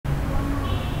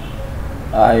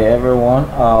Hi everyone,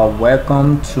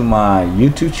 welcome to my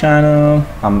YouTube channel.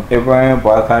 I'm Abraham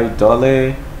Boakari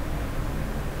Dole,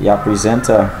 your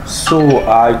presenter.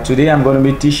 Today I'm going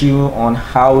to be teaching you on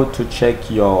how to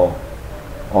check your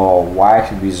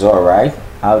WAEC result, right?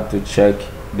 How to check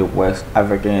the West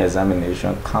African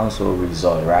Examination Council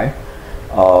result, right?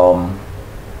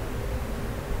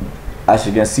 As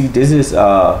you can see, this is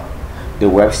the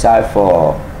website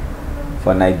for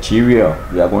Nigeria.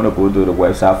 We are going to go to the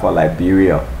website for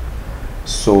Liberia.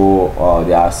 So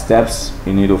there are steps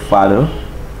you need to follow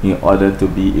in order to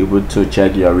be able to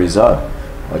check your result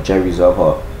or check result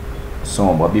for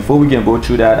someone. But before we can go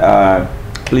through that,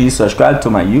 please subscribe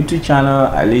to my YouTube channel.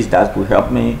 At least that will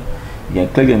help me. You can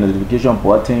click the notification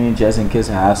button just in case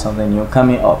I have something new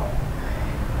coming up.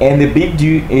 And the big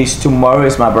deal is tomorrow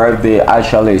is my birthday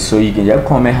actually, so you can just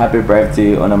comment happy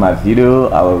birthday under my video.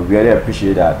 I would really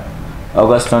appreciate that.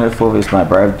 August 24th is my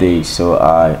birthday, so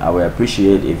I would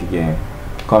appreciate if you can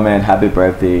comment happy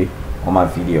birthday on my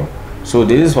video. So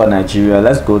this is for Nigeria.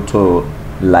 Let's go to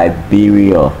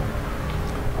Liberia.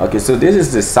 Okay, so this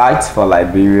is the site for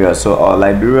Liberia. So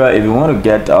Liberia, if you want to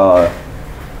get on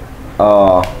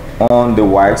the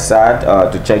website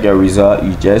to check your result,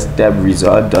 you just type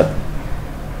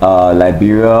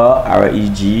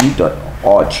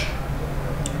result.liberia.reg.org,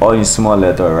 all in small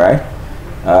letter, right?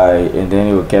 And then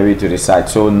it will carry you to the site.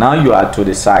 So now you are to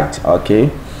the site.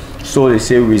 Okay, so they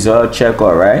say result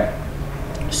checker, right?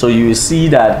 So you will see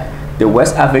that the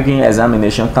West African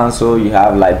Examination Council, you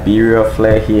have Liberia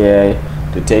flag here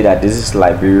to tell you that this is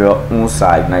Liberia own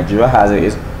site. Nigeria has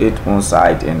its own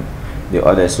site and the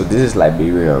other. So this is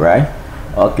Liberia, right?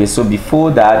 Okay, so before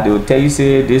that they will tell you,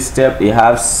 say this step, it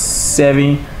have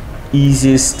 7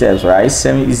 easy steps, right?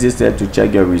 7 easy steps to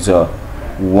check your result.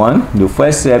 One, the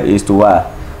first step is to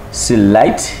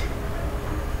select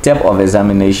type of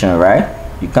examination, right?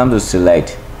 You come to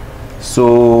select.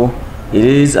 So it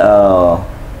is the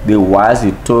WAEC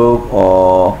you took,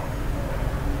 or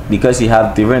because you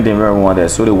have different one there.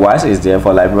 So the WAEC is there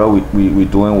for Liberia. We're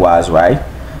doing WAEC, right?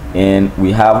 And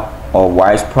we have a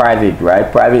WAEC private, right?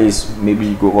 Private is maybe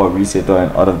you go for resetter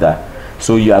and all of that.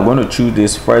 So you are going to choose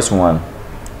this first one,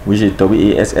 which is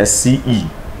WASSCE.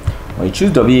 When you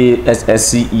choose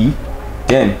WASSCE,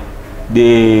 then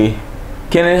they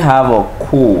can have a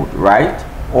code, right?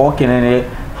 Or can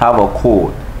have a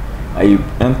code. You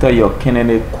enter your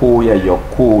candidate code, your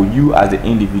code. You as the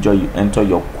individual, you enter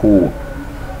your code.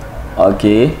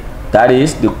 Okay, that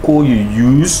is the code you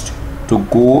used to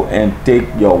go and take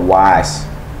your WAEC.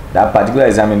 That particular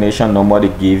examination number they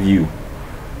gave you.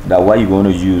 That's what you're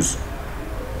going to use.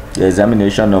 The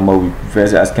examination number we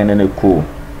first as candidate code.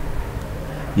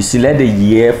 You select the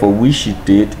year for which you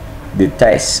did the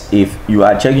test. If you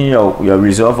are checking your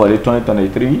result for the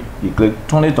 2023, you click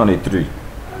 2023. If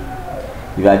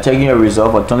you are checking your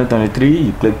result for 2023,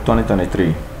 you click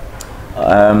 2023.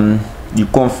 You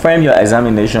confirm your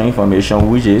examination information,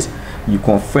 which is you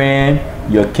confirm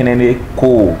your candidate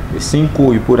code. The same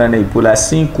code you put on there, you put that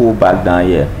same code back down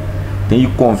here. Then you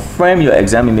confirm your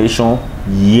examination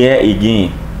year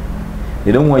again.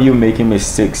 They don't want you making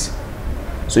mistakes.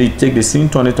 So you take the same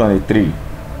 2023,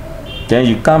 then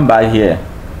you come back here,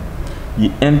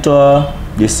 you enter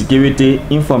the security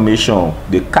information,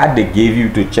 the card they gave you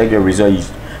to check your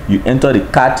result. You enter the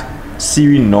card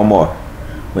serial number.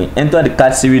 When you enter the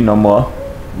card serial number,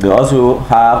 they also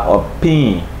have a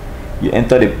PIN. You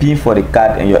enter the PIN for the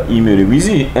card and your email. The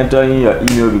reason you enter in your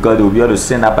email because they will be able to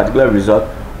send that particular result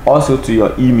also to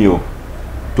your email.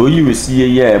 Though you will see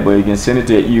it here, but you can send it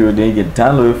to your email, then you can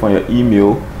download it from your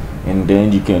email, and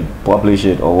then you can publish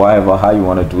it or whatever, how you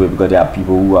want to do it, because there are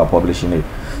people who are publishing it.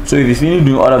 So if you finish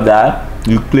doing all of that,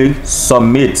 you click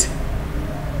submit.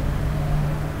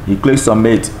 You click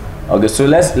submit. Okay, so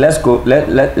let's go.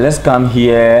 Let's come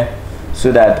here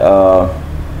so that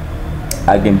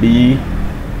I can be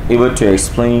able to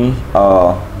explain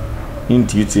in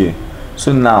detail.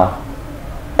 So now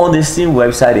on the same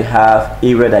website they have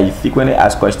area that you frequently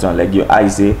ask questions, like your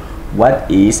eyes say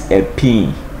what is a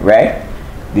PIN, right?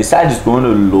 The site is going to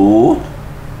load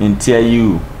and tell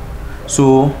you.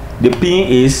 So the PIN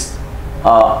is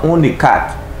on the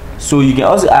card. So you can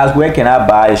also ask, where can I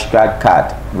buy a scratch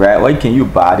card, right? Where can you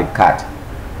buy the card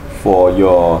for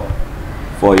your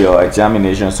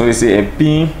examination? So you say a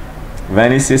PIN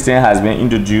vending system has been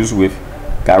introduced with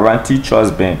Guarantee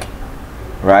Trust Bank,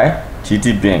 right?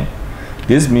 GT Bank.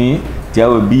 This means there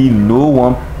will be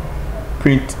no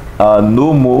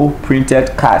more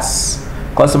printed cards.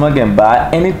 Customer can buy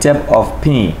any type of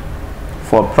PIN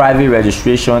for private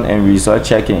registration and result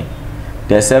checking.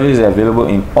 Their service is available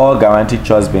in all Guaranteed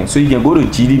Trust Banks. So you can go to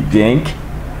GD Bank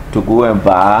to go and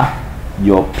buy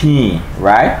your pin,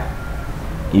 right?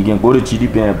 You can go to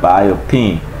GDP and buy your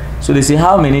pin. So they say,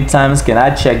 how many times can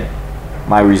I check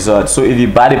my result? So if you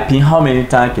buy the pin, how many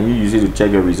times can you use it to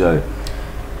check your result?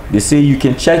 They say you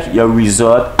can check your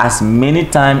result as many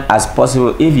times as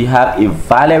possible if you have a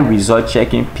valid result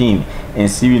checking pin and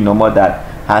serial number that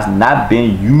has not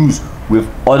been used with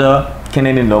other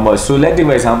Canadian numbers. So let's take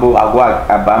for example, I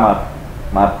buy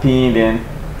my pin, then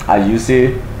I use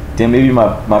it, then maybe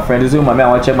my friend is, oh my man, I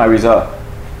want to check my result.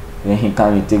 Then he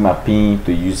come and take my pin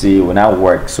to use it when I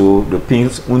work. So the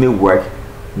pins only work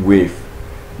with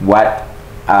what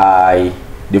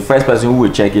the first person who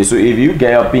will check it. So if you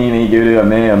get your pin and you give it to your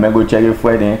man go check it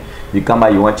for it, then you come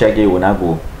back, you want to check it when I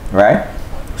go, right?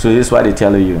 So this is what they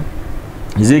tell you.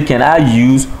 Is it, can I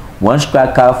use one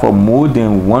scratch card for more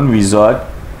than one result?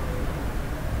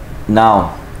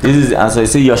 Now this is the answer. You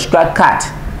say your scratch card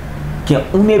can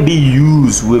only be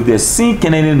used with the same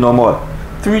Canadian number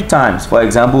 3 times. For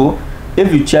example,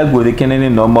 if you check with the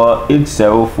Canadian number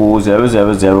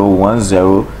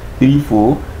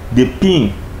 804001034, the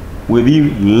pin will be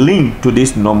linked to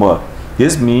this number.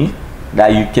 This means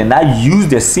that you cannot use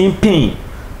the same pin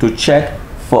to check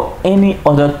for any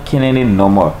other Canadian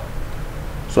number.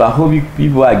 So I hope you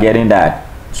people are getting that.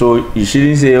 So you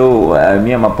shouldn't say, oh,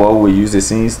 me and my Paul will use the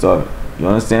same stuff. You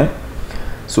understand?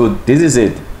 So this is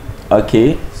it.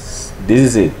 Okay, this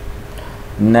is it.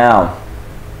 Now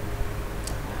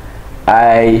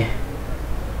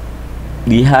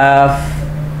we have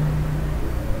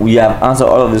answered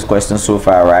all of these questions so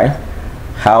far, right?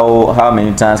 How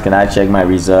many times can I check my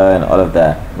result and all of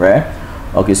that, right?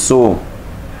 Okay, so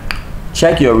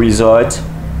check your result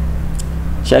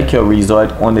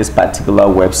on this particular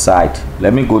website.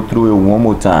 Let me go through it one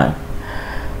more time.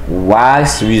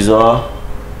 WAEC Result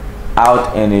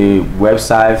out, and a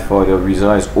website for the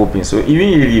result is open. So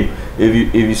even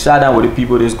if you sat down with the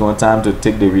people this going time to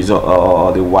take the result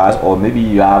or the WAEC, or maybe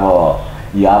you have a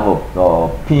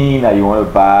pin that you want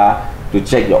to buy to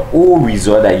check your old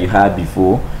result that you had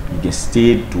before, you can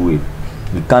still do it.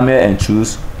 You come here and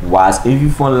choose WAEC. If you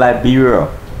from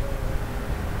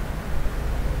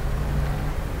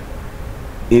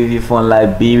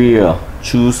Liberia,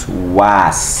 choose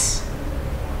WAEC.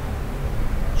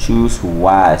 Choose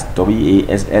WAEC,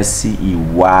 WASSCE,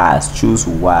 WAEC. Choose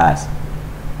WAEC.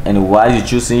 And while you're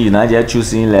choosing, you're not just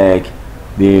choosing like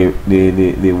the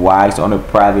WAEC on the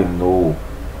private. No,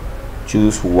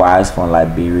 choose WAEC from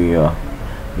Liberia,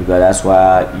 because that's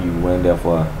why you went there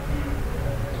for.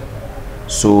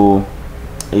 So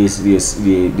it's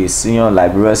the senior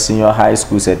Liberia senior high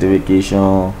school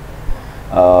certification,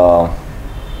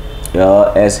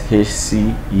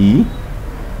 LSHCE,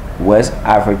 West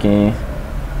African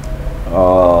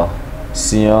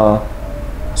senior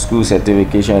school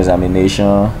certification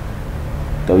examination,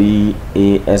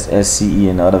 WASSCE,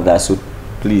 and all of that. So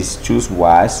please choose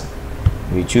WAEC.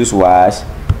 If you choose WAEC,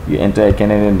 you enter a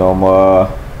Canadian number,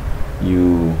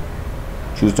 you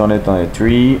choose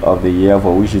 2023 of the year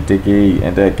for which you take it, you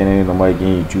enter a Canadian number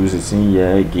again, you choose the same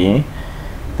year again,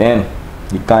 then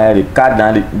you can have the card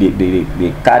down,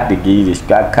 the card they give you, the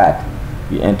scratch card.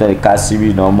 You enter the card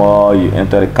series number, you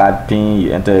enter the card pin,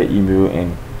 you enter the email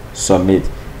and submit.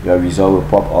 Your result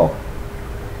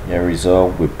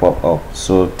will pop up.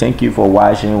 So thank you for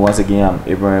watching. Once again, I'm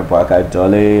Abraham Parker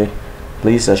Dolly.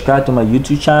 Please subscribe to my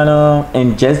YouTube channel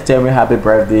and just tell me happy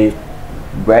birthday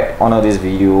right under this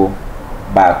video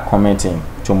by commenting.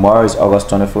 Tomorrow is August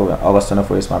 24th, and August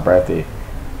 24th is my birthday.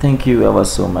 Thank you ever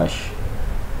so much.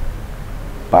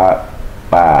 Bye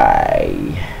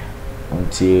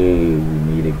until we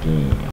meet again.